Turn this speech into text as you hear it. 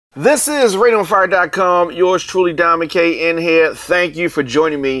This is RadioOnFire.com, yours truly, Diamond K in here. Thank you for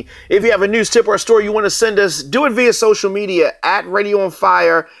joining me. If you have a news tip or a story you want to send us, do it via social media at Radio on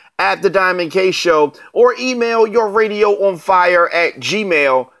Fire, at The Diamond K Show, or email your radioonfire at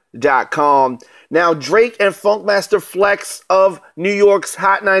gmail.com. Now, Drake and Funkmaster Flex of New York's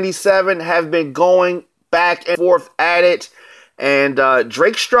Hot 97 have been going back and forth at it, and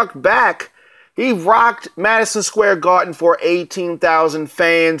Drake struck back. He rocked Madison Square Garden for 18,000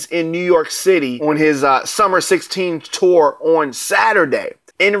 fans in New York City on his Summer 16 tour on Saturday,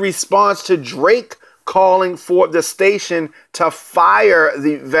 in response to Drake calling for the station to fire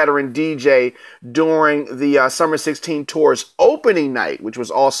the veteran DJ during the Summer 16 tour's opening night, which was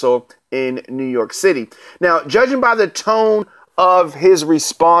also in New York City. Now, judging by the tone of his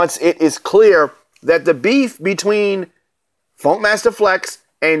response, it is clear that the beef between Funkmaster Flex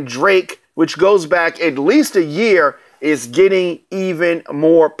and Drake, which goes back at least a year, is getting even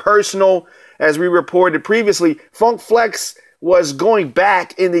more personal. As we reported previously, Funk Flex was going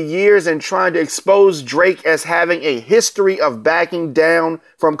back in the years and trying to expose Drake as having a history of backing down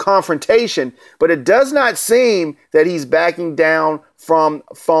from confrontation, but it does not seem that he's backing down from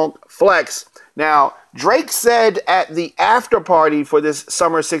Funk Flex. Now, Drake said at the after party for this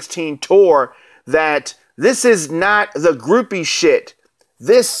Summer 16 tour that this is not the groupie shit.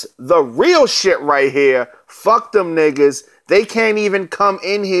 This, the real shit right here. Fuck them niggas. They can't even come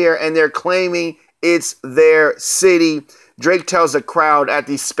in here and they're claiming it's their city. Drake tells the crowd at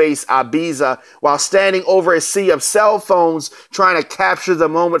the Space Ibiza while standing over a sea of cell phones trying to capture the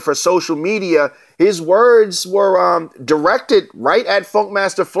moment for social media. His words were directed right at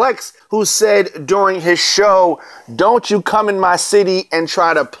Funkmaster Flex, who said during his show, "Don't you come in my city and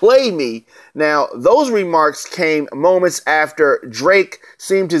try to play me." Now, those remarks came moments after Drake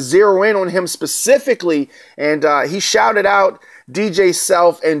seemed to zero in on him specifically, and he shouted out DJ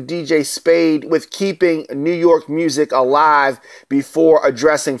Self and DJ Spade with keeping New York music alive before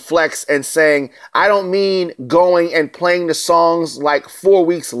addressing Flex and saying, "I don't mean going and playing the songs like 4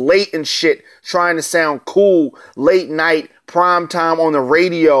 weeks late and shit, trying to sound cool, late night, prime time on the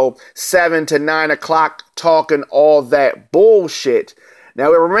radio, 7 to 9 o'clock, talking all that bullshit."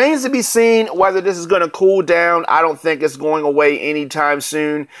 Now, it remains to be seen whether this is going to cool down. I don't think it's going away anytime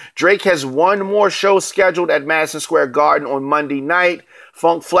soon. Drake has one more show scheduled at Madison Square Garden on Monday night.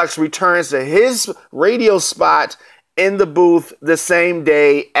 Funk Flex returns to his radio spot in the booth the same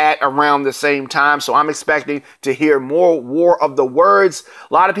day at around the same time. So I'm expecting to hear more War of the Words.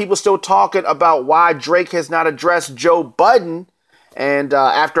 A lot of people still talking about why Drake has not addressed Joe Budden. And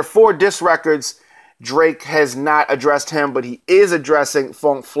after 4 diss records, Drake has not addressed him, but he is addressing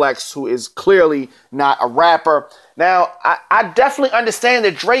Funk Flex, who is clearly not a rapper. Now, I definitely understand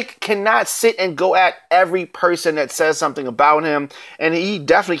that Drake cannot sit and go at every person that says something about him, and he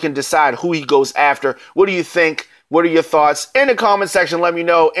definitely can decide who he goes after. What do you think? What are your thoughts? In the comment section, let me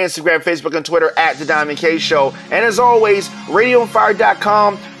know. Instagram, Facebook, and Twitter at The Diamond K Show. And as always,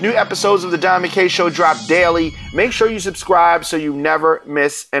 RadioOnFire.com. New episodes of The Diamond K Show drop daily. Make sure you subscribe so you never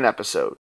miss an episode.